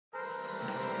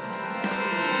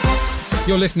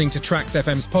You're listening to Trax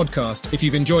FM's podcast. If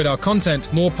you've enjoyed our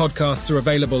content, more podcasts are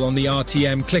available on the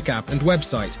RTM Click app and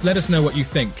website. Let us know what you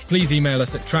think. Please email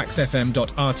us at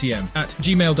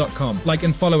traxfm.rtm@gmail.com. Like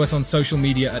and follow us on social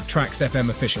media at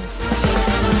TraxFM Official.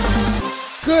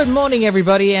 Good morning,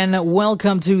 everybody, and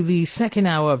welcome to the second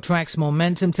hour of Trax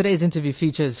Momentum. Today's interview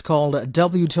feature is called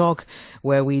W Talk,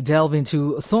 where we delve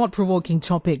into thought-provoking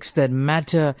topics that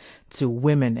matter to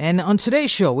women. And on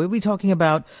today's show, we'll be talking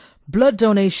about blood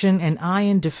donation and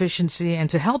iron deficiency. And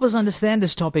to help us understand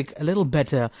this topic a little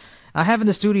better, I have in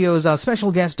the studios our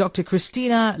special guest, Dr.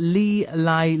 Christina Lee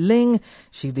Lai Ling.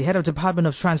 She's the head of Department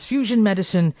of Transfusion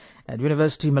Medicine at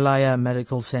University Malaya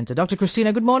Medical Center. Dr.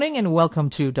 Christina, good morning and welcome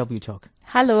to W Talk.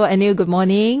 Hello, Anil. Good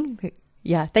morning.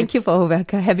 Yeah, thank you for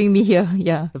having me here.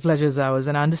 Yeah, the pleasure is ours.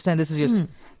 And I understand this is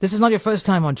this is not your first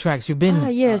time on Trax. You've been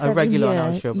a regular on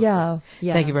our show before.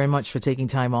 Yeah. Thank you very much for taking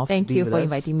time off. Thank you for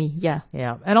inviting me. Yeah.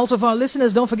 And also for our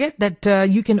listeners, don't forget that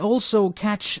you can also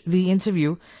catch the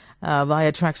interview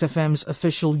via Trax FM's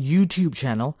official YouTube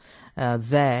channel.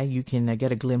 There you can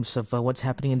get a glimpse of what's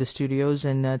happening in the studios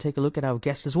and take a look at our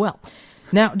guests as well.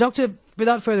 Now, Doctor,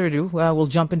 without further ado, we'll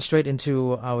jump in straight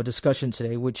into our discussion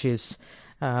today, which is,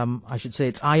 I should say,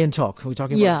 it's iron talk. We're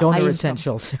talking about donor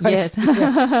essentials. Right? Yes.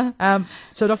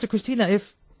 So, Dr. Christina,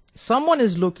 if someone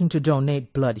is looking to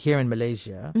donate blood here in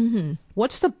Malaysia,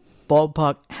 what's the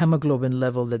ballpark hemoglobin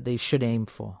level that they should aim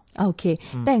for? Okay,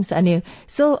 thanks, Anil.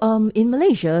 So, in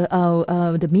Malaysia,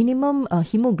 the minimum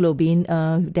hemoglobin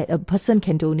that a person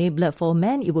can donate blood for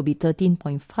men, it will be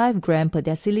 13.5 gram per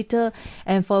deciliter,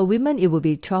 and for women, it will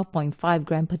be 12.5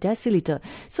 gram per deciliter.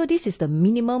 So, this is the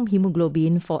minimum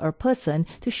hemoglobin for a person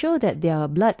to show that their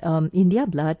blood, in their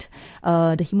blood,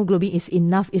 the hemoglobin is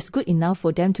good enough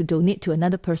for them to donate to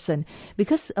another person.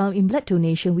 Because in blood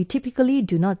donation, we typically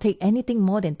do not take anything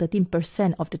more than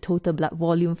 13% of the total blood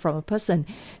volume from a person.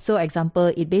 So,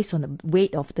 example, it based on the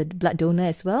weight of the blood donor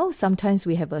as well. Sometimes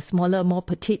we have a smaller, more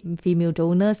petite female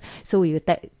donors, so we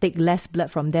will take less blood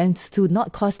from them to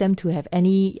not cause them to have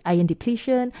any iron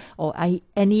depletion or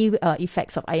any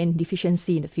effects of iron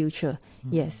deficiency in the future.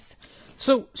 Yes.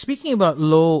 So, speaking about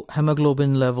low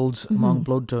hemoglobin levels among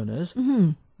blood donors,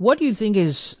 what do you think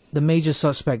is the major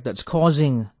suspect that's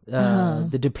causing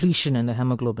the depletion in the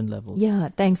hemoglobin levels? Yeah,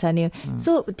 thanks, Anil.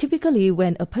 So typically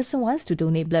when a person wants to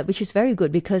donate blood, which is very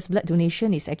good because blood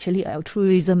donation is actually an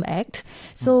altruism act.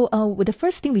 So the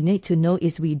first thing we need to know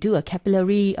is we do a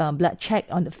capillary blood check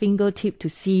on the fingertip to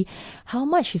see how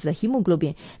much is the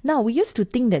hemoglobin. Now, we used to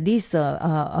think that this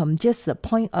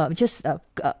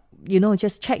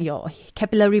just check your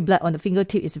capillary blood on the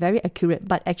fingertip is very accurate,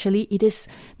 but actually it is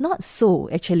not so.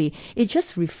 Actually, it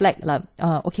just reflects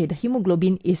the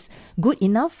hemoglobin is good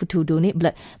enough to donate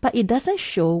blood, but it doesn't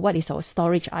show what is our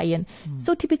storage iron.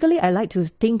 So typically, I like to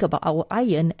think about our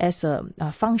iron as a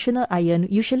functional iron.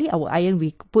 Usually, our iron,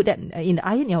 we put that in the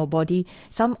iron in our body.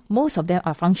 Most of them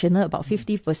are functional. About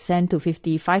 50% to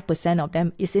 55% of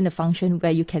them is in the function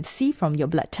where you can see from your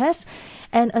blood test,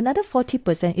 and another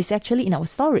 40% is actually in our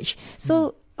storage.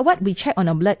 So what we check on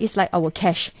our blood is like our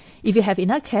cash. If you have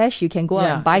enough cash, you can go out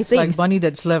and buy things. Like money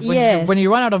that's left. When you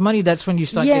run out of money, that's when you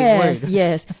start getting worried.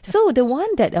 Yes. So the one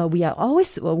that we are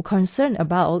always concerned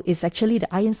about is actually the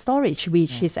iron storage,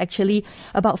 which is actually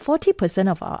about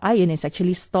 40% of our iron is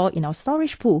actually stored in our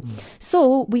storage pool.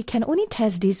 So we can only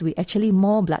test this with actually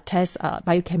more blood tests,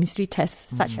 biochemistry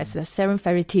tests, such as the serum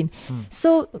ferritin.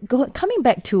 So coming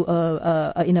back to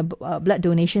in a blood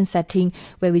donation setting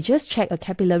where we just check a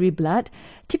capillary blood,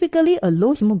 typically a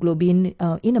low hemoglobin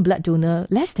in a blood donor,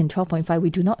 less than 12.5, we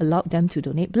do not allow them to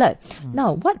donate blood.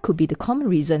 Now, what could be the common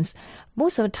reasons?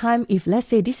 Most of the time, if let's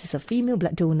say this is a female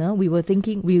blood donor, we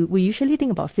usually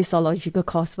think about physiological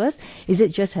cause first. Is it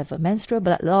just have a menstrual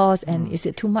blood loss and is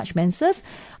it too much menses?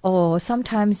 Or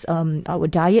sometimes our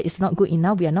diet is not good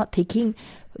enough. We are not taking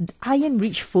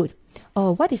iron-rich food.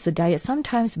 Or what is the diet?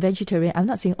 Sometimes vegetarian, I'm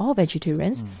not saying all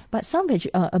vegetarians, but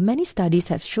many studies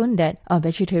have shown that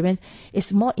vegetarians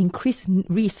is more increased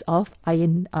risk of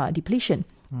iron depletion.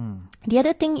 The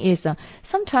other thing is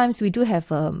sometimes we do have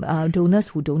donors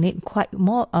who donate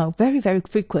very, very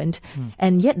frequent,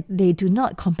 and yet they do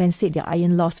not compensate their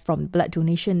iron loss from blood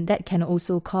donation. That can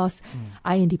also cause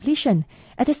iron depletion.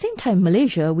 At the same time,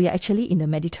 Malaysia, we are actually in the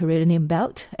Mediterranean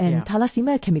belt, and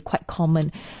thalassemia can be quite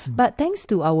common. But thanks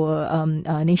to our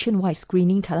nationwide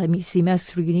thalassemia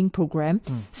screening program,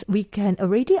 we can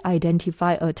already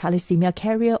identify a thalassemia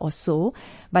carrier or so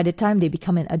by the time they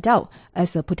become an adult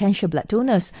as a potential blood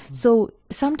donors. So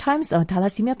sometimes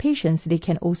thalassemia patients, they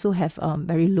can also have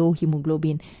very low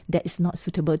hemoglobin that is not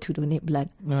suitable to donate blood.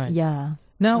 Right. Yeah.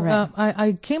 Now, Right.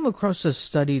 I came across a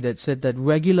study that said that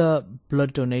regular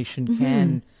blood donation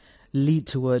can lead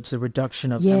towards a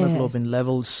reduction of Yes. hemoglobin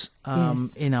levels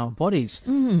Yes. in our bodies.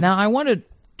 Now, I want to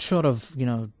sort of,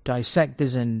 dissect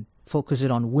this and focus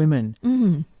it on women.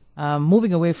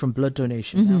 Moving away from blood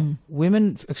donation, now,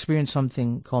 women experience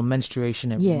something called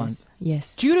menstruation every month.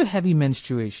 Yes. Due to heavy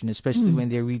menstruation, especially when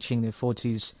they're reaching their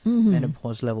 40s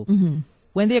menopause level,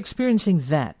 when they're experiencing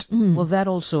that, will that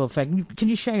also affect? Can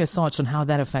you share your thoughts on how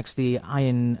that affects the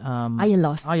iron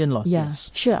loss? Iron loss, Yeah, yes.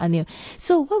 sure, Anil.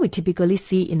 So what we typically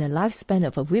see in the lifespan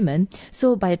of a woman,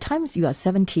 so by the time you are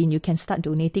 17, you can start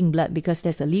donating blood because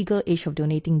there's a legal age of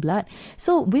donating blood.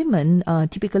 So women,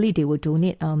 typically they will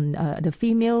donate, the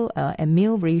female and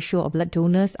male ratio of blood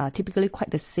donors are typically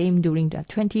quite the same during the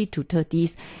 20 to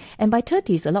 30s. And by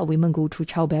 30s, a lot of women go through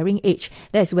childbearing age.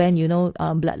 That's when,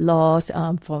 blood loss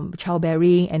from childbearing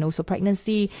and also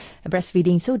pregnancy,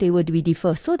 breastfeeding, so they would be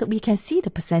differ, so that we can see the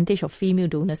percentage of female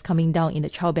donors coming down in the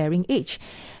childbearing age.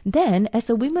 Then, as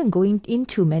a woman going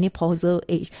into menopausal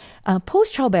age,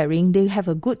 post-childbearing, they have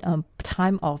a good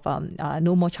time of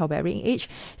no more childbearing age.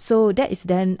 So that is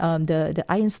then the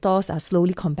iron stores are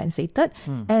slowly compensated.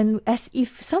 And as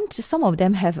if some of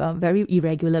them have very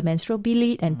irregular menstrual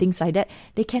bleed and things like that,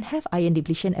 they can have iron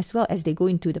depletion as well as they go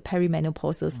into the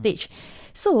perimenopausal stage.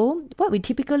 So what we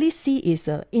typically see is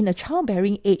in a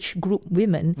childbearing age group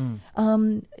women,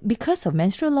 because of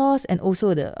menstrual loss and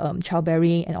also the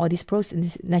childbearing and all these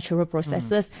natural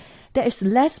processes, there is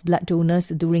less blood donors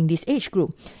during this age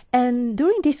group. And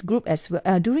during this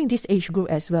age group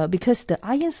as well, because the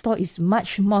iron store is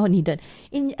much more needed.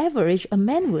 In average, a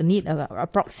man will need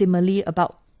approximately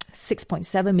about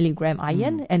 6.7 milligram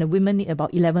iron, and a women need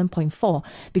about 11.4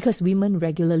 because women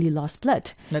regularly lost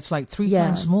blood. That's like 3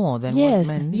 times more than what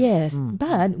men need. Yes,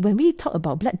 but when we talk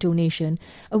about blood donation,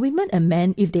 a woman and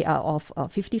men, if they are of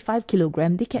 55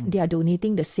 kilogram, they are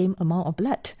donating the same amount of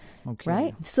blood,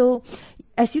 right? So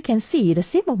as you can see, the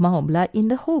same amount of blood in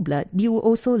the whole blood, you will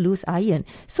also lose iron.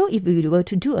 So if we were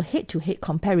to do a head-to-head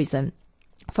comparison,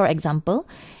 for example,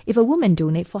 if a woman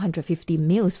donates 450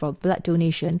 ml for blood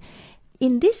donation,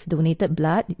 in this donated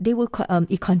blood,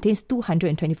 it contains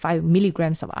 225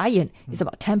 milligrams of iron. It's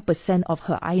about 10% of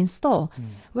her iron store.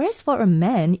 Whereas for a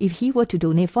man, if he were to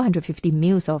donate 450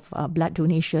 mils of blood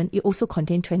donation, it also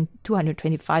contains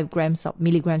 225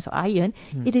 milligrams of iron.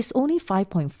 It is only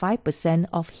 5.5%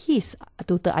 of his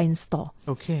total iron store.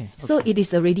 Okay. So it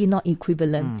is already not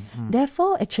equivalent.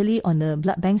 Therefore, actually, on the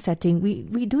blood bank setting,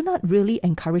 we do not really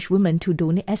encourage women to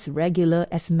donate as regular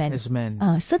as men.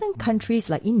 Certain countries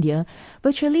like India,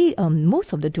 virtually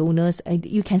most of the donors,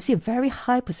 you can see a very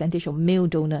high percentage of male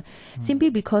donor, simply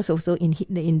because also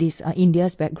in this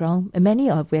India's background, many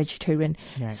are vegetarian.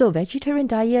 Right. So vegetarian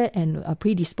diet and are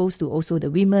predisposed to also the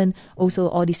women, also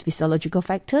all these physiological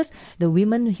factors, the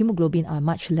women hemoglobin are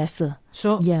much lesser.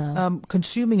 So,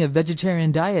 consuming a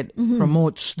vegetarian diet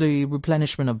promotes the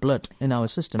replenishment of blood in our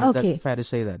system. Is that fair to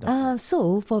say that?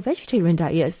 So, for vegetarian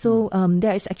diet,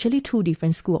 there is actually two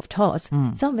different school of thoughts.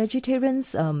 Some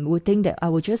vegetarians would think that I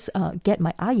will just get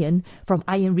my iron from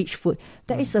iron-rich food.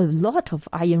 There is a lot of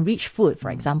iron-rich food,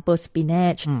 for example,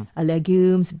 spinach,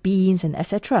 legumes, beans, and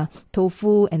etc.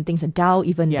 Tofu and things like dal,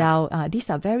 dal. These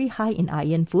are very high in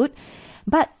iron food.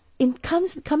 But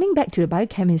coming back to the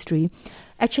biochemistry,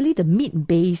 actually the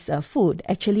meat-based food,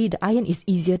 actually the iron is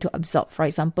easier to absorb. For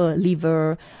example,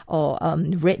 liver or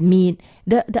red meat.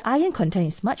 The iron content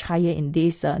is much higher in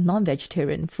this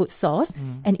non-vegetarian food source,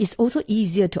 and it's also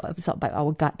easier to absorb by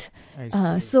our gut.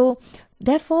 So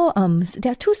therefore,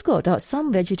 there are two schools of thought.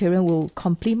 Some vegetarian will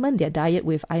complement their diet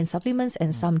with iron supplements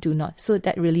and some do not. So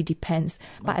that really depends.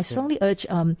 But I strongly urge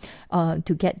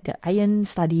to get the iron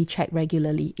study checked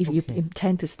regularly if you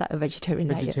intend to start a vegetarian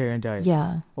diet.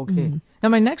 Yeah. Okay. Now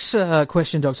my next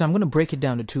question, Doctor, I'm going to break it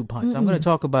down to 2 parts. I'm going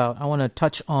to I want to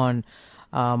touch on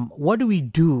what do we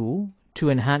do to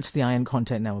enhance the iron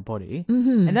content in our body.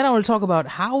 And then I will talk about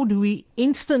how do we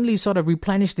instantly sort of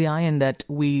replenish the iron that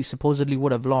we supposedly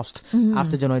would have lost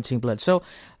after donating blood. So,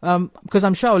 because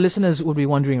I'm sure our listeners would be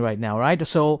wondering right now, right?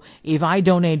 So if I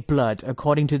donate blood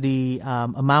according to the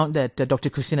amount that Dr.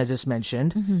 Christina just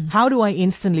mentioned, how do I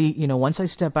instantly, once I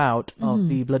step out of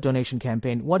the blood donation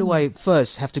campaign, what do I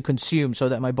first have to consume so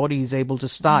that my body is able to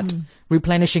start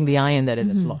replenishing the iron that it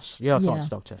has lost? Your thoughts,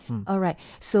 Doctor? All right.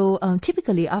 So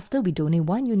typically after we donate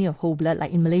 1 unit of whole blood,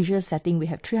 like in Malaysia's setting, we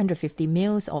have 350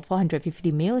 mils or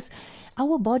 450 mils.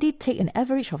 our body take an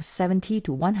average of 70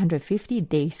 to 150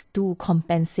 days to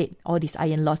compensate all this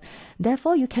iron loss.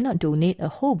 Therefore, you cannot donate a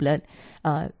whole blood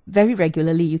very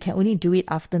regularly. You can only do it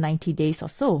after 90 days or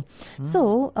so.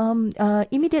 So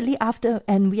immediately after,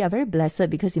 and we are very blessed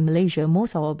because in Malaysia,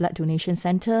 most of our blood donation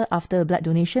center, after blood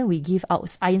donation, we give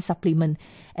out iron supplement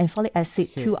and folic acid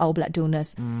to our blood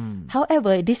donors.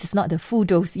 However, this is not the full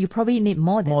dose. You probably need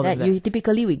more than that.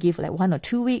 Typically, we give like 1 or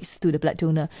 2 weeks to the blood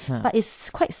donor. But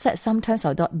it's quite sad. Sometimes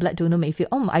our blood donor may feel,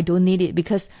 I don't need it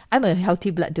because I'm a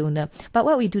healthy blood donor. But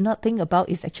what we do not think about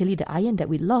is actually the iron that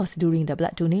we lost during the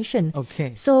blood donation.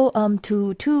 Okay. So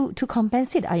to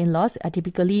compensate iron loss, I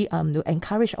typically to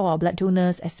encourage all our blood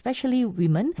donors, especially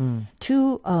women,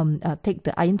 to take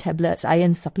the iron tablets,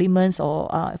 iron supplements, or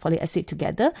folic acid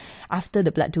together after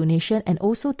the blood donation, and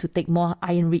also to take more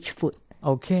iron-rich food.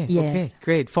 Okay. Yes. Okay.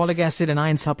 Great. Folic acid and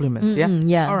iron supplements.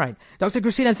 Yeah. All right. Dr.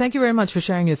 Christina, thank you very much for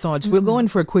sharing your thoughts. We'll go in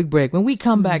for a quick break. When we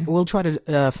come back, we'll try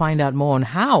to find out more on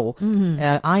how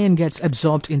iron gets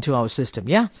absorbed into our system.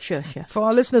 Yeah? Sure. For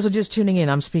our listeners who are just tuning in,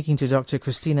 I'm speaking to Dr.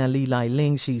 Christina Lee Lai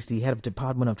Ling. She's the head of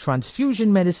Department of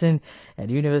Transfusion Medicine at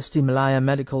University Malaya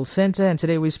Medical Center. And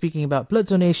today we're speaking about blood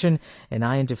donation and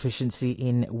iron deficiency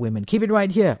in women. Keep it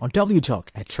right here on W Talk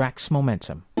at Trax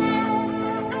Momentum.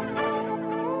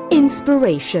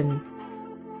 Inspiration,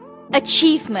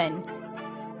 achievement,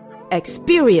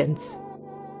 experience,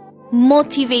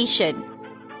 motivation,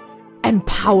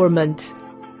 empowerment.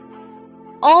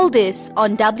 All this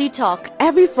on W Talk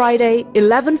Every Friday,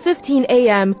 11:15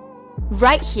 a.m.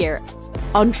 right here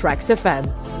on Trax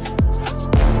FM.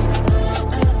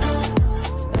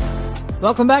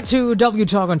 Welcome back to W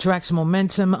Talk on Trax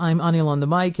Momentum. I'm Anil on the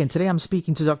mic, and today I'm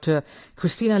speaking to Dr.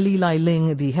 Christina Lee Lai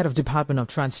Ling, the head of Department of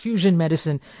Transfusion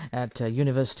Medicine at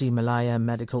University Malaya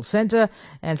Medical Center.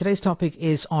 And today's topic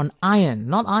is on iron.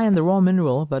 Not iron, the raw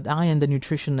mineral, but iron, the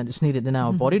nutrition that is needed in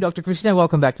our body. Dr. Christina,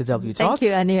 welcome back to W Talk. Thank you,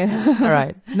 Anil. All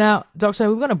right. Now, Doctor,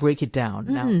 we're going to break it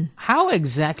down. Now, how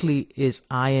exactly is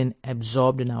iron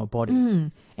absorbed in our body?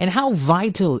 And how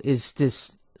vital is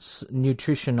this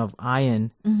nutrition of iron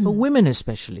for women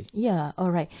especially? Yeah, all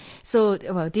right. So,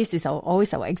 this is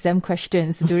always our exam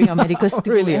questions during our medical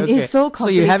school. Really? And Okay. it's so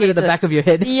complicated. So you have it at the back of your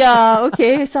head? Yeah,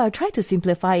 okay. So I'll try to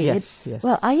simplify Yes.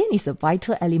 Well, iron is a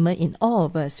vital element in all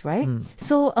of us, right?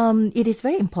 So it is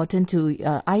very important to,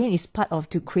 iron is part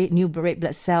of to create new red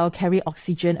blood cell, carry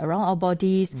oxygen around our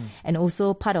bodies, and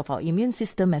also part of our immune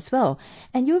system as well.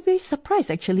 And you'll be surprised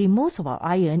actually, most of our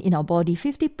iron in our body,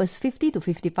 50 to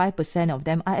 55% of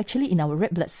them are actually in our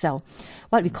red blood cell,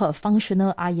 what we call a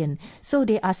functional iron. So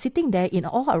they are sitting there in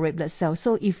all our red blood cells.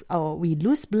 So if we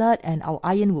lose blood, and our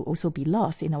iron will also be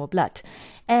lost in our blood.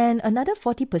 And another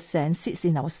 40% sits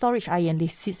in our storage iron. They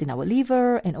sit in our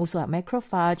liver and also our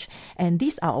macrophage. And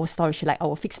these are our storage, like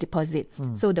our fixed deposit.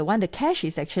 So the cash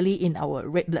is actually in our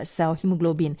red blood cell,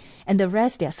 hemoglobin. And the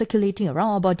rest, they are circulating around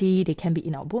our body. They can be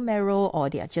in our bone marrow, or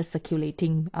they are just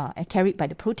circulating and carried by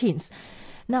the proteins.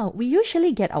 Now, we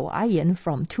usually get our iron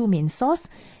from two main sources.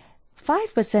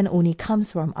 5% only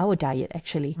comes from our diet,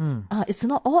 actually. It's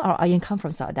not all our iron comes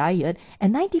from our diet,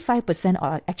 and 95%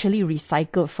 are actually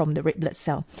recycled from the red blood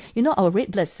cell. You know, our red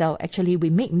blood cell, actually,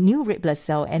 we make new red blood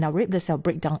cell, and our red blood cell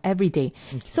break down every day.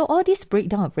 Okay. So all this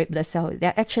breakdown of red blood cell,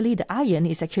 they're actually, the iron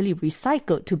is actually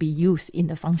recycled to be used in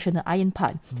the functional iron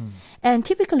part. And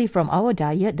typically from our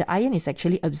diet, the iron is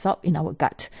actually absorbed in our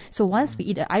gut. So once we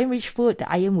eat an iron-rich food,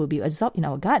 the iron will be absorbed in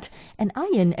our gut, and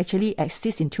iron actually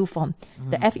exists in two forms.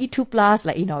 The Fe2+,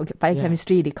 like, you know,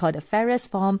 biochemistry, they call the ferrous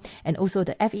form, and also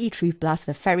the Fe3+,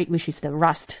 the ferric, which is the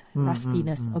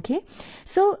rustiness. Okay,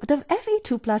 so the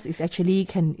Fe2+ is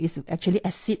actually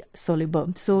acid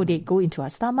soluble, so they go into our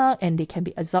stomach and they can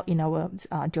be absorbed in our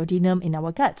duodenum, in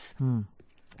our guts.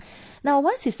 Now,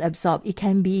 once it's absorbed, it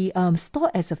can be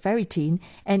stored as a ferritin,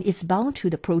 and it's bound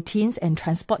to the proteins and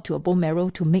transport to a bone marrow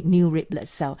to make new red blood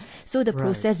cell. So the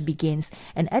process begins.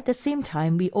 And at the same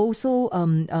time, we also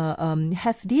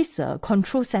have this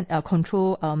control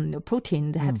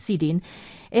protein, the hepcidin.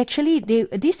 Actually,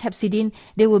 this hepcidin,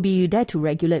 they will be there to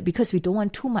regulate, because we don't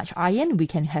want too much iron. We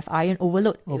can have iron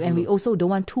overload. And we also don't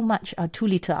want too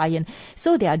little iron.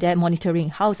 So they are there monitoring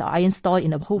how's our iron stored in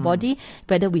the whole body,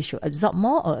 whether we should absorb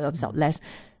more or absorb less.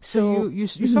 So you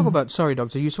spoke about, sorry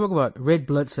doctor, you spoke about red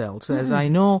blood cells. As I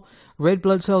know, red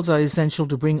blood cells are essential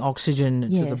to bring oxygen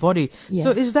to the body. Yes.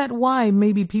 So is that why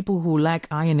maybe people who lack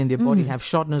iron in their body have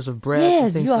shortness of breath?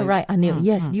 Yes, and you are like right, Anil.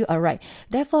 Yes, you are right.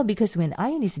 Therefore, because when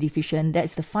iron is deficient,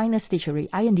 that's the final stage of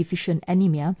iron deficient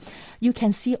anemia, you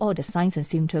can see all the signs and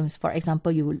symptoms. For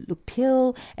example, you look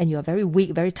pale and you are very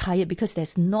weak, very tired because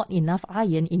there's not enough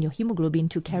iron in your hemoglobin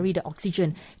to carry the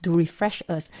oxygen to refresh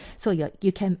us. So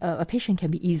a patient can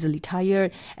be easily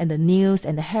tired, and the nails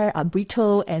and the hair are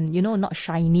brittle and not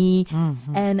shiny.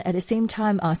 And at the same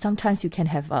time, sometimes you can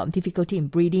have difficulty in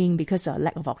breathing because of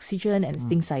lack of oxygen and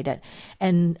things like that.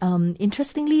 And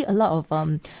interestingly, a lot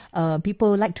of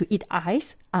people like to eat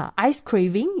ice. Ice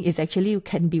craving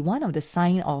can be one of the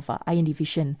signs of iron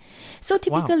deficient. So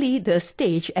typically the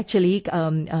stage at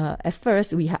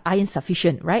first we have iron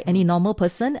sufficient, right? Any normal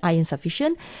person, iron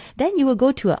sufficient. Then you will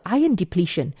go to iron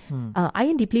depletion.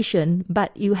 Iron depletion,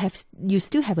 but you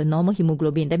still have a normal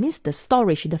hemoglobin. That means the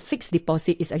storage, the fixed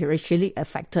deposit is actually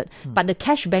affected, but the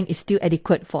cash bank is still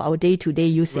adequate for our day-to-day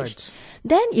usage. Right.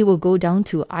 Then it will go down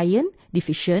to iron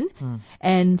deficient,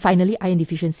 and finally iron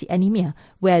deficiency anemia,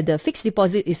 where the fixed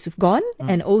deposit is gone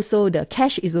and also the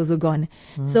cash is also gone.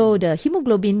 So the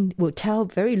hemoglobin will tell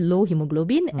very low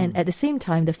hemoglobin, and at the same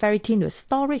time the ferritin, the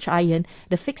storage iron,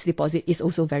 the fixed deposit is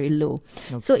also very low.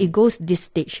 So it goes this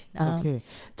stage. Okay,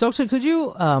 doctor, could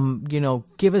you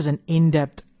give us an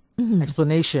in-depth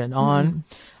explanation on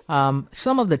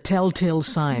some of the telltale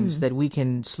signs that we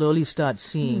can slowly start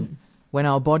seeing when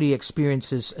our body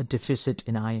experiences a deficit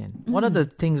in iron? What are the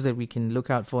things that we can look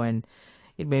out for, and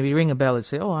it maybe ring a bell and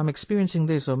say, oh, I'm experiencing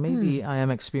this, or maybe I am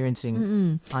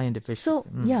experiencing iron deficiency? So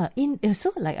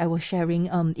so like I was sharing,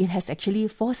 it has actually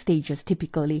 4 stages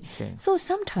typically. Okay. So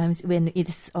sometimes when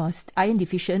it's iron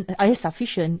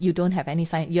sufficient, you don't have any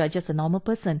sign, you are just a normal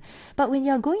person. But when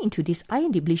you are going into this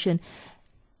iron depletion,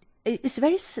 it's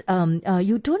very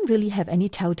you don't really have any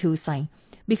telltale sign.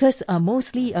 Because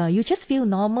mostly you just feel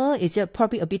normal. It's just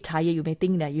probably a bit tired. You may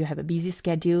think that you have a busy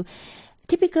schedule.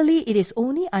 Typically, it is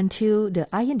only until the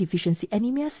iron deficiency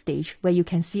anemia stage where you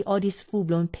can see all this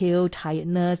full-blown pale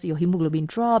tiredness, your hemoglobin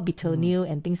drop, bitter nail,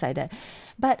 and things like that.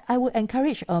 But I would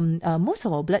encourage most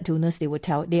of our blood donors,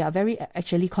 they are very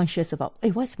actually conscious about,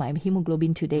 hey, what's my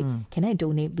hemoglobin today? Can I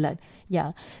donate blood?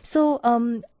 Yeah. So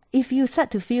if you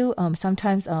start to feel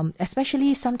sometimes,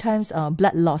 especially sometimes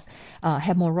blood loss,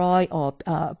 hemorrhoid or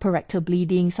perectal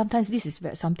bleeding, sometimes this is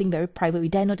something very private. We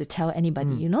dare not to tell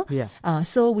anybody,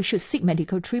 So we should seek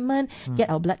medical treatment, get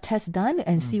our blood test done,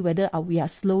 and see whether we are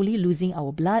slowly losing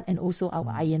our blood and also our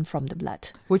iron from the blood.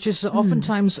 Which is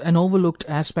oftentimes an overlooked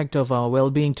aspect of our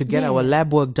well-being, to get our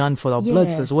lab work done for our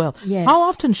bloods as well. Yes. How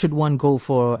often should one go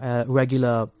for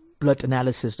regular blood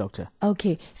analysis, doctor?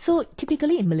 Okay, so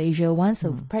typically in Malaysia, once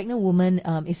a pregnant woman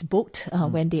is booked,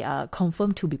 when they are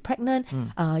confirmed to be pregnant,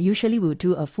 usually we'll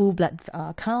do a full blood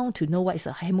count to know what is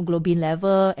the hemoglobin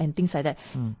level and things like that.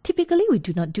 Typically, we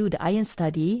do not do the iron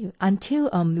study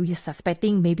until we are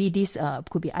suspecting maybe this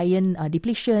could be iron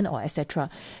depletion or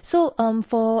etc. So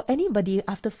for anybody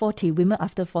after 40, women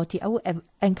after 40, I would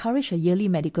encourage a yearly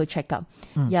medical checkup,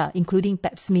 including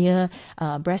pap smear,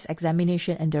 breast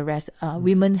examination, and the rest.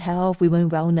 Women health, women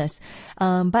wellness.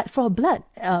 But for blood,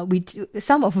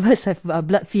 some of us have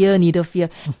blood fear, needle fear.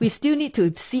 We still need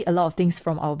to see a lot of things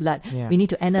from our blood. We need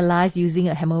to analyze using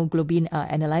a hemoglobin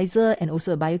analyzer and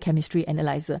also a biochemistry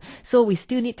analyzer. So we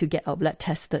still need to get our blood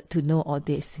tested to know all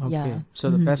this. Okay. So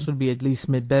the best would be at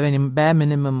least bare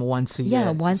minimum once a year.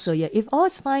 Yeah, once a year. If all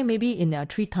is fine, maybe in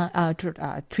 3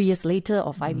 years later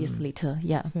or 5 years later.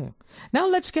 Yeah. Okay. Now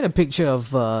let's get a picture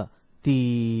of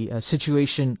the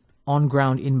situation on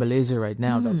ground in Malaysia right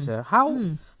now, doctor.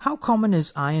 How common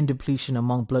is iron depletion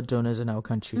among blood donors in our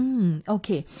country?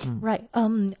 Right.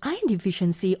 Iron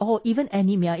deficiency or even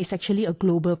anemia is actually a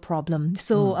global problem.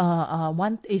 So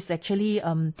one is actually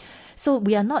so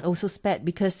we are not also spared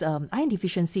because iron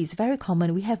deficiency is very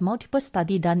common. We have multiple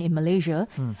studies done in Malaysia.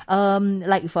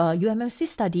 Like for UMFC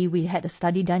study, we had a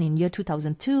study done in year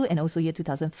 2002 and also year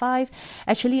 2005.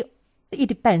 Actually, it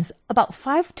depends. About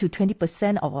 5 to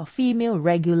 20% of our female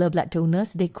regular blood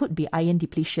donors, they could be iron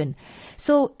depletion.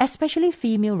 So especially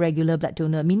female regular blood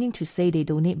donor, meaning to say they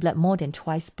donate blood more than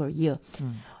twice per year.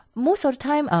 Most of the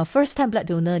time, first-time blood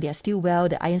donor, they are still well,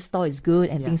 the iron store is good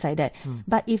and things like that.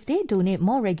 But if they donate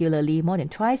more regularly, more than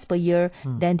twice per year,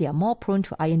 then they are more prone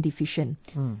to iron deficient.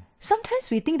 Sometimes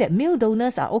we think that male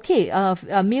donors are okay.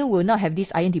 Male will not have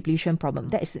this iron depletion problem.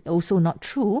 That is also not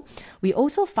true. We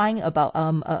also find about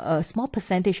a small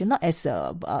percentage, not as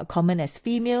common as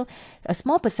female, a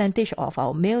small percentage of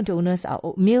our male donors,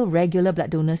 our male regular blood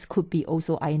donors, could be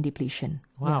also iron depletion.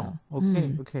 Wow. Yeah.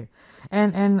 Okay.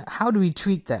 And how do we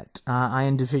treat that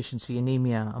iron deficiency,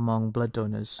 anemia among blood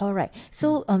donors? All right.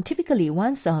 So typically,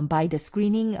 once by the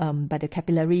screening, by the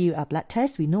capillary blood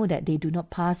test, we know that they do not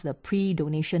pass the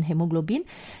pre-donation hemoglobin,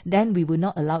 then we will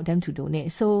not allow them to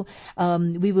donate. So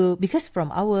we will, because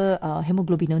from our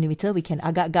hemoglobinometer, we can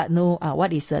agak-agak know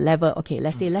what is the level. Okay,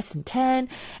 let's say less than 10,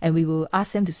 and we will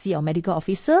ask them to see our medical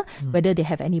officer whether they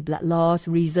have any blood loss,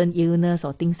 recent illness,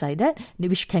 or things like that,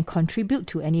 which can contribute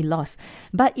to any loss.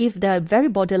 But if the very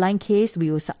borderline case, we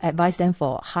will advise them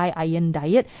for high iron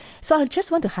diet. So I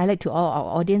just want to highlight to all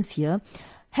our audience here,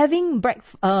 having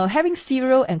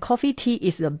cereal and coffee tea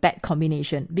is a bad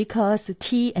combination because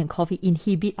tea and coffee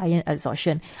inhibit iron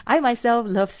absorption. I myself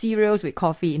love cereals with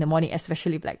coffee in the morning,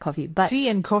 especially black coffee. But tea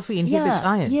and coffee inhibits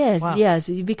iron? Yes, wow. yes,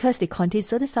 because they contain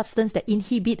certain substances that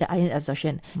inhibit the iron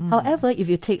absorption. However, if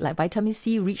you take like vitamin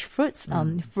C rich fruits,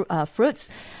 fruits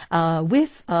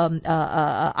with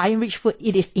iron rich food,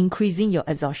 it is increasing your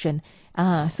absorption.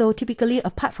 So typically,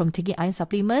 apart from taking iron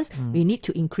supplements, we need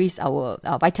to increase our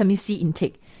vitamin C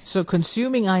intake. So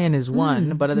consuming iron is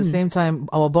one, but at the same time,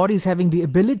 our body's having the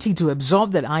ability to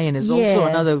absorb that iron is also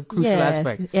another crucial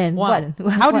aspect. And wow.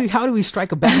 How do we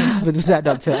strike a balance with that,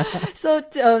 doctor? So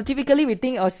typically, we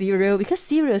think of cereal because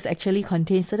cereals actually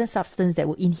contain certain substances that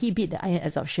will inhibit the iron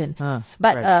absorption.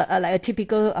 But like a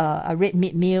typical red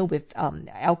meat meal with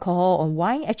alcohol or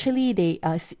wine, actually they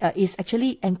is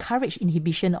actually encourage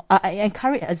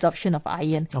absorption of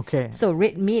iron. Okay. So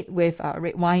red meat with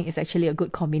red wine is actually a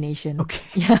good combination.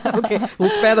 Okay. Okay. We'll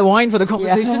spare the wine for the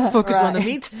conversation. Focus on the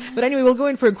meat. But anyway, we'll go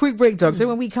in for a quick break, doctor.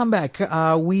 When we come back,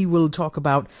 we will talk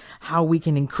about how we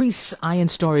can increase iron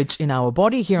storage in our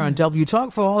body here on W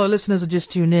Talk. For all our listeners who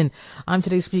just tuned in, I'm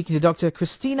today speaking to Dr.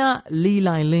 Christina Lee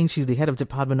Lai Ling. She's the head of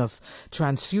Department of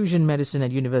Transfusion Medicine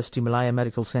at University Malaya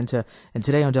Medical Center. And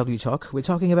today on W Talk, we're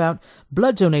talking about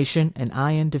blood donation and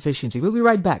iron deficiency. We'll be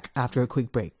right back after a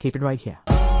quick break. Keep it right here.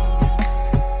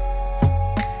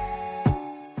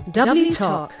 W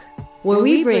Talk, where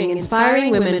we bring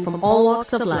inspiring women from all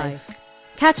walks of life.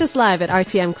 Catch us live at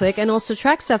RTM Click and also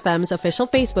Trax FM's official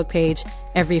Facebook page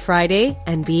every Friday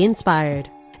and be inspired.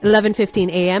 11:15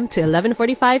 a.m. to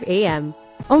 11:45 a.m.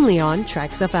 Only on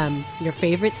Trax FM, your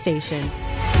favorite station.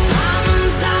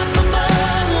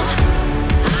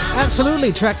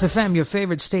 Absolutely, Trax FM, your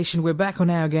favorite station. We're back on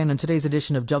air again on today's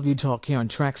edition of W Talk here on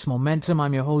Trax Momentum.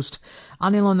 I'm your host,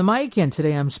 Anil on the mic, and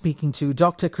today I'm speaking to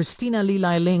Dr. Christina Lee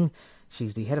Lai Ling.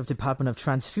 She's the head of Department of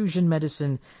Transfusion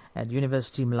Medicine at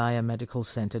University Malaya Medical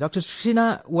Center. Dr.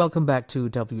 Christina, welcome back to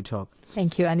W Talk.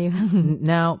 Thank you, Anil.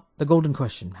 Now, the golden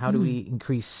question, how do we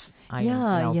increase iron in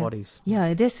our bodies?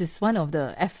 Yeah, this is one of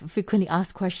the frequently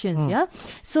asked questions,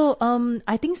 So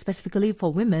I think specifically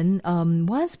for women,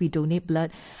 once we donate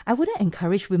blood, I wouldn't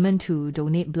encourage women to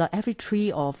donate blood every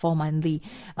 3 or 4 monthly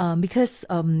because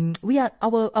we are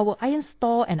our iron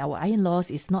store and our iron loss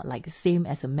is not like the same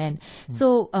as a man.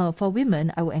 So for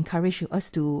women, I would encourage us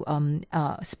to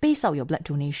space out your blood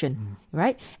donation,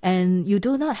 right? And you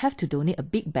do not have to donate a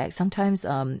big bag. Sometimes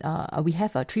we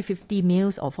have 350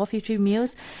 mils or 450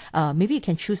 mils. Maybe you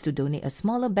can choose to donate a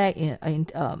smaller bag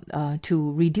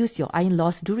to reduce your iron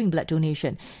loss during blood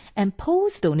donation. And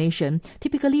post-donation,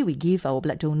 typically we give our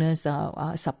blood donors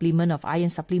a supplement of iron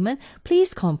supplement.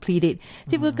 Please complete it.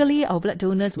 Typically, our blood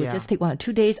donors will just take 1 or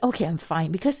 2 days. Okay, I'm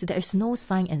fine, because there is no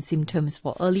sign and symptoms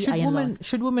for early iron loss.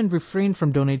 Should women refrain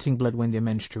from donating blood when they're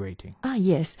menstruating?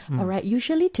 Yes. All right.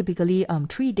 Usually, typically,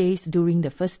 3 days during the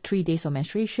first 3 days of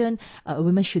menstruation,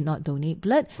 women should not donate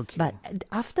blood. Okay. But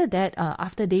after that,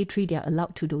 after day 3, they are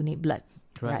allowed to donate blood.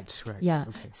 Right. Yeah.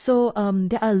 Okay. So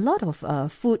there are a lot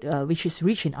of food which is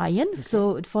rich in iron. Okay.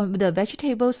 So for the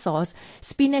vegetable source,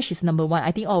 spinach is number 1.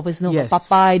 I think all of us know about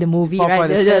Popeye, the movie, Popeye, right?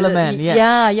 The Sailor Man.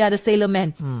 Yeah, the Sailor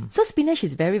Man. So spinach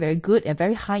is very, very good and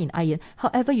very high in iron.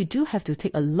 However, you do have to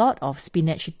take a lot of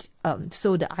spinach.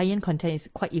 So the iron content is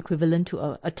quite equivalent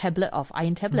to a tablet of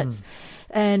iron tablets.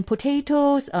 And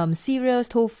potatoes, cereals,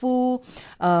 tofu,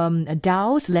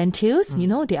 dals, lentils,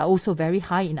 they are also very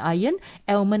high in iron.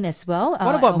 Almond as well.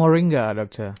 What about moringa,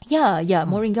 doctor? Yeah,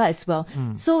 moringa as well.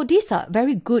 So these are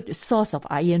very good source of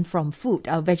iron from food,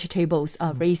 vegetables,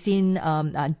 raisin,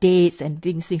 dates, and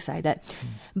things like that.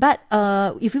 But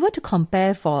if we were to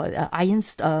compare for iron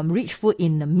rich food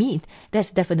in the meat,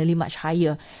 that's definitely much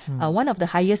higher. One of the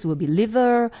highest will be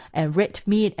liver and red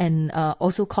meat and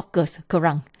also cockles,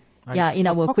 kerang. Yeah, in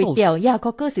our kway teow. Yeah,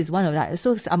 cockles is one of that.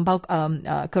 So sambal,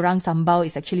 kerang sambal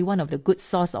is actually one of the good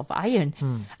source of iron.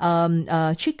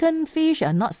 Chicken, fish,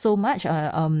 not so much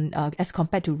as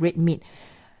compared to red meat.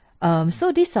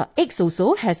 So these are eggs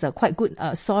also has a quite good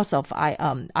source of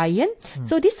iron.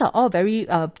 So these are all very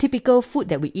typical food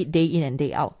that we eat day in and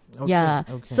day out. Okay.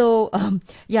 So,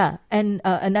 and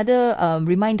another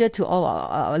reminder to all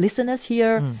our listeners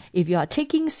here, if you are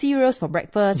taking cereals for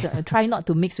breakfast, try not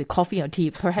to mix with coffee or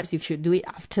tea. Perhaps you should do it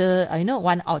after,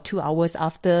 1 or 2 hours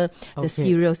after the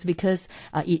cereals, because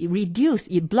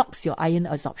it blocks your iron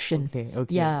absorption. Okay.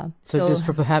 Yeah. So just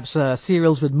perhaps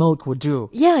cereals with milk would do.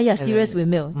 Yeah, cereals with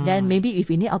milk. Then maybe if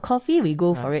we need our coffee, we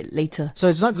go for it later. So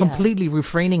it's not completely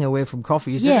refraining away from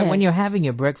coffee. It's just that when you're having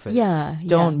your breakfast,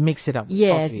 don't mix it up with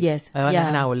coffee.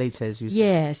 An hour later, as you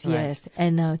said. Yes.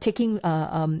 And taking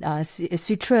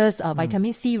citrus,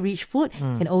 vitamin C rich food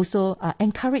can also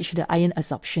encourage the iron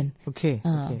absorption. Okay.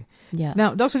 Yeah.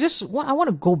 Now, Doctor, I want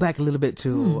to go back a little bit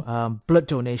to blood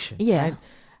donation. Yeah.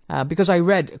 Right? Because I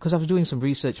was doing some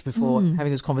research before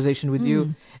having this conversation with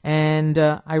you, and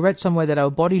I read somewhere that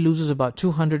our body loses about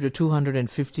 200 to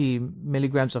 250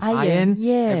 milligrams of iron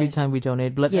every time we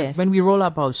donate blood. Yes. When we roll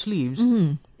up our sleeves,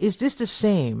 is this the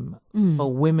same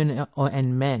for women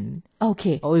and men?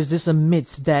 Okay. Or is this a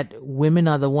myth that women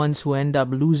are the ones who end up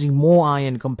losing more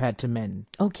iron compared to men?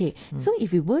 Okay. So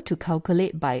if we were to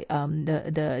calculate by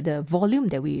the volume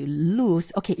that we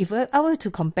lose, okay, if I were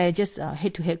to compare just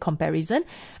head-to-head comparison,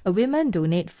 a woman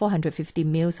donate 450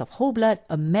 mils of whole blood,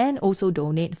 a man also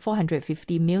donate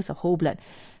 450 mils of whole blood.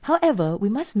 However, we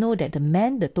must know that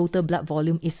the total blood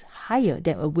volume is higher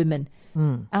than a woman.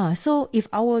 So if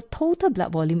our total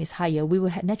blood volume is higher, we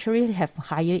will naturally have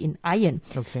higher in iron.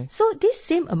 Okay. So this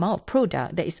same amount of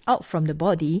product that is out from the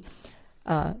body,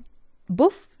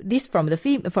 both this from the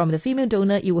female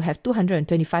donor, it will have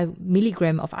 225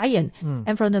 milligram of iron,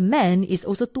 and from the man is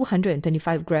also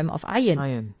 225 gram of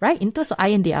iron. Right? In terms of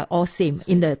iron, they are all same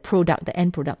in the product, the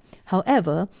end product.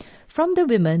 However, from the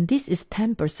women, this is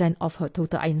 10% of her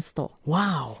total iron store.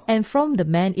 Wow. And from the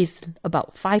man is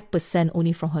about 5%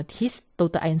 only from his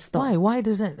total iron store. Why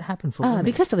does that happen for women?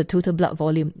 Because of the total blood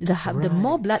volume. The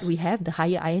more blood we have, the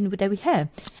higher iron that we have.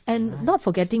 And not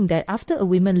forgetting that after a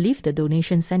woman leaves the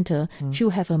donation center, she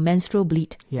will have a menstrual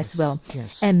bleed as well.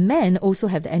 Yes. And men also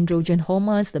have the androgen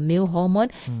hormones, the male hormone.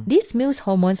 These male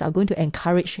hormones are going to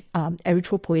encourage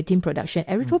erythropoietin production.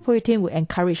 Erythropoietin will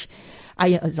encourage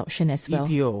iron absorption as well.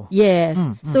 EPO. Yes.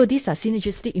 So these are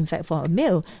synergistic, in fact, for a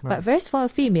male. But whereas for a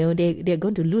female, they're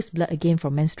going to lose blood again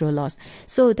from menstrual loss.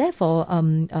 So therefore,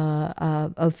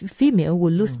 a female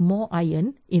will lose more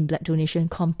iron in blood donation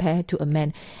compared to a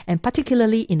man, and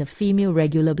particularly in a female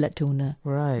regular blood donor.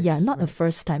 Right. Yeah, not a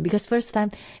first time, because first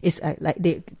time is like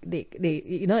they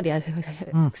their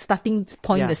starting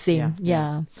point the same.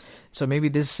 Yeah. So maybe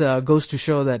this goes to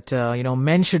show that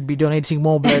men should be donating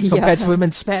more blood compared to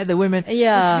women. Spare the women.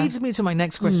 Yeah. Which leads me to my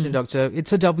next question, Doctor.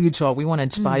 It's a W talk. We want to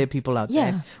inspire people out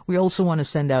there. We also want to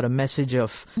send out a message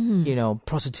of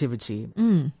positivity.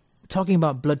 Talking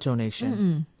about blood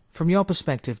donation. From your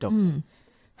perspective, Doctor,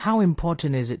 how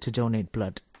important is it to donate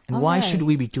blood? And why should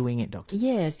we be doing it, Doctor?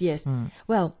 Yes.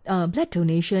 Well, blood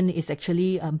donation is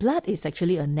actually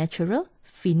a natural,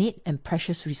 finite and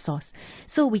precious resource.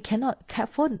 So we cannot,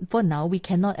 for now, we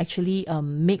cannot actually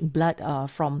make blood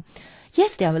from.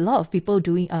 Yes, there are a lot of people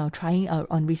trying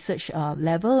on research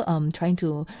level, trying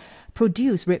to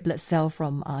produce red blood cell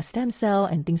from stem cell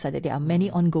and things like that. There are many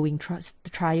ongoing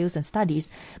trials and studies.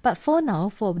 But for now,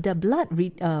 for the blood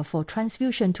for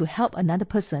transfusion to help another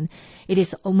person, it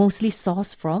is mostly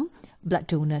sourced from blood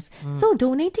donors. So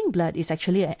donating blood is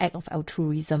actually an act of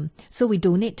altruism. So we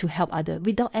donate to help others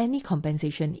without any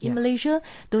compensation. In Malaysia,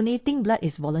 donating blood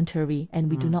is voluntary and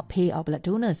we do not pay our blood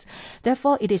donors.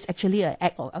 Therefore, it is actually an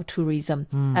act of altruism,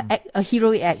 a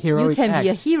heroic act. You can be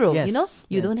a hero,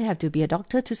 You don't have to be a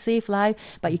doctor to save life,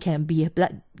 but you can be a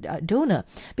blood donor.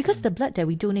 Because the blood that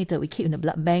we donate, that we keep in the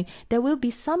blood bank, there will be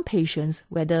some patients,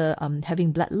 whether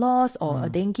having blood loss or a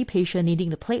dengue patient needing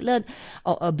the platelet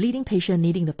or a bleeding patient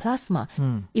needing the plasma.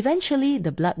 Eventually,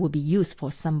 the blood will be used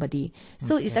for somebody.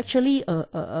 So it's actually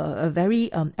a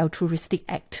very altruistic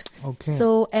act. Okay.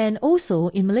 So, and also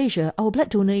in Malaysia, our blood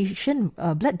donor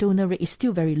rate is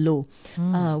still very low.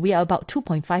 We are about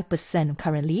 2.5%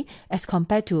 currently, as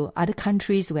compared to other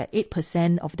countries where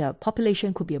 8% of the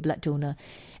population could be a blood donor.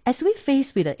 As we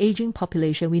face with the aging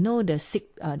population, we know the sick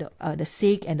and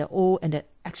the old and the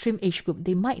extreme age group,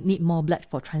 they might need more blood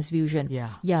for transfusion.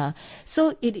 Yeah.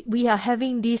 So we are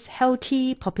having this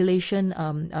healthy population,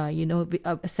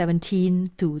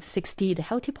 17 to 60, the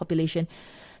healthy population.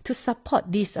 to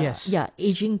support this Yes.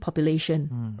 aging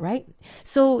population, right?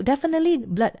 So definitely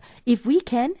blood. If we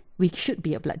can, we should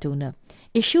be a blood donor.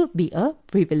 It should be a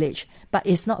privilege, but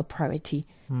it's not a priority.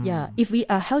 Yeah, if we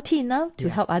are healthy enough to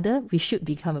help others, we should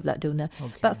become a blood donor.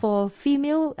 But for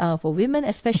female, for women,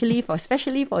 especially for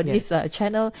this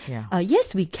channel,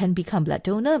 yes, we can become blood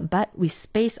donor, but we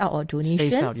space out our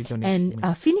donation,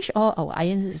 and finish all our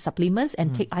iron supplements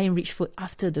and take iron-rich food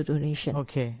after the donation.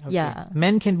 Okay. Yeah.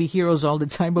 Men can be heroes all the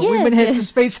time, but Yes, women have to yes.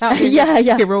 space out.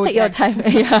 Heroic Take your acts. time.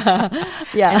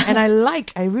 Yeah. And I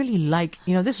really like,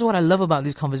 this is what I love about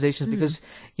these conversations, because,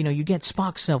 you get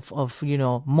sparks of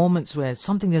moments where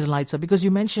something just lights up, because you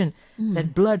mentioned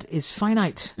that blood is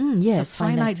finite. Yes, it's a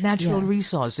finite natural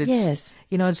resource. It's,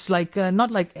 it's like, not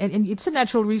like, and it's a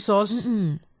natural resource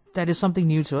that is something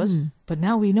new to us, but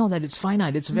now we know that it's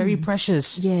finite. It's very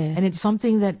precious. Yes. And it's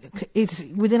something that it's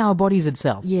within our bodies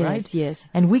itself, Yes, right? yes.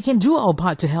 And we can do our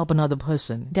part to help another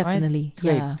person. Definitely.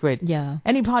 Right? Great. Yeah.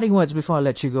 Any parting words before I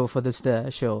let you go for this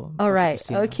show? All right.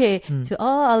 Christina? Okay. To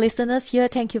all our listeners here,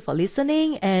 thank you for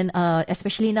listening. And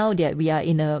especially now that we are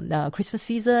in a Christmas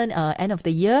season, end of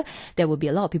the year, there will be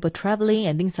a lot of people traveling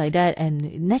and things like that.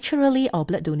 And naturally, our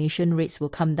blood donation rates will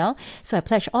come down. So I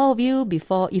pledge all of you,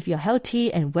 if you're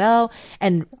healthy and well,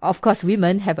 and of course,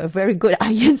 women have a very good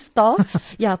iron store.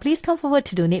 Please come forward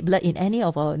to donate blood in any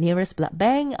of our nearest blood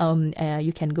bank.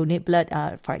 You can donate blood,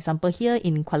 for example, here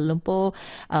in Kuala Lumpur.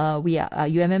 We are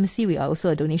UMMC. We are also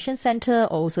a donation center,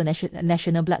 or also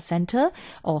National Blood Center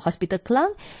or Hospital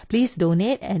Klang. Please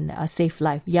donate and save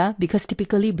life. Yeah, because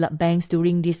typically blood banks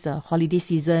during this holiday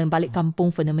season, balik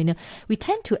kampung phenomena, we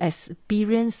tend to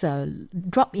experience a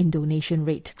drop in donation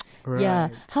rate. Right. Yeah.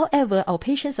 However, our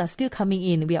patients are still coming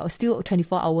in. We are still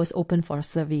 24 hours open for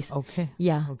service. Okay.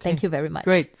 Yeah. Okay. Thank you very much.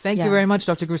 Great. Thank you very much,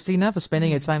 Dr. Christina, for spending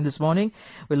your time this morning.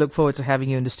 We look forward to having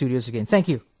you in the studios again. Thank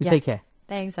you. You take care.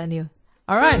 Thanks, Anil.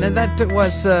 All right, and that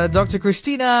was Dr.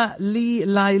 Christina Lee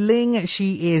Lai Ling.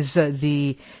 She is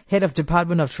the head of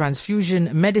Department of Transfusion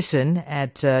Medicine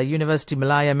at University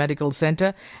Malaya Medical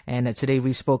Center. And today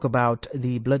we spoke about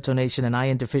the blood donation and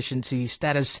iron deficiency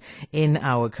status in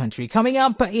our country. Coming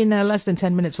up in less than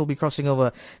 10 minutes, we'll be crossing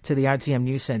over to the RTM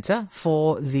News Center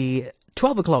for the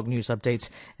 12 o'clock news updates.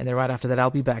 And then right after that,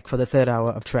 I'll be back for the third hour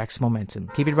of Trax Momentum.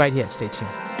 Keep it right here. Stay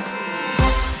tuned.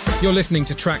 You're listening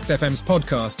to Trax FM's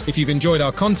podcast. If you've enjoyed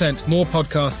our content, more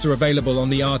podcasts are available on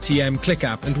the RTM Click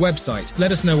app and website.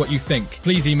 Let us know what you think.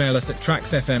 Please email us at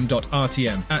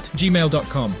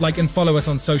traxfm.rtm@gmail.com. Like and follow us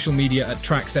on social media at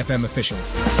Trax FM Official.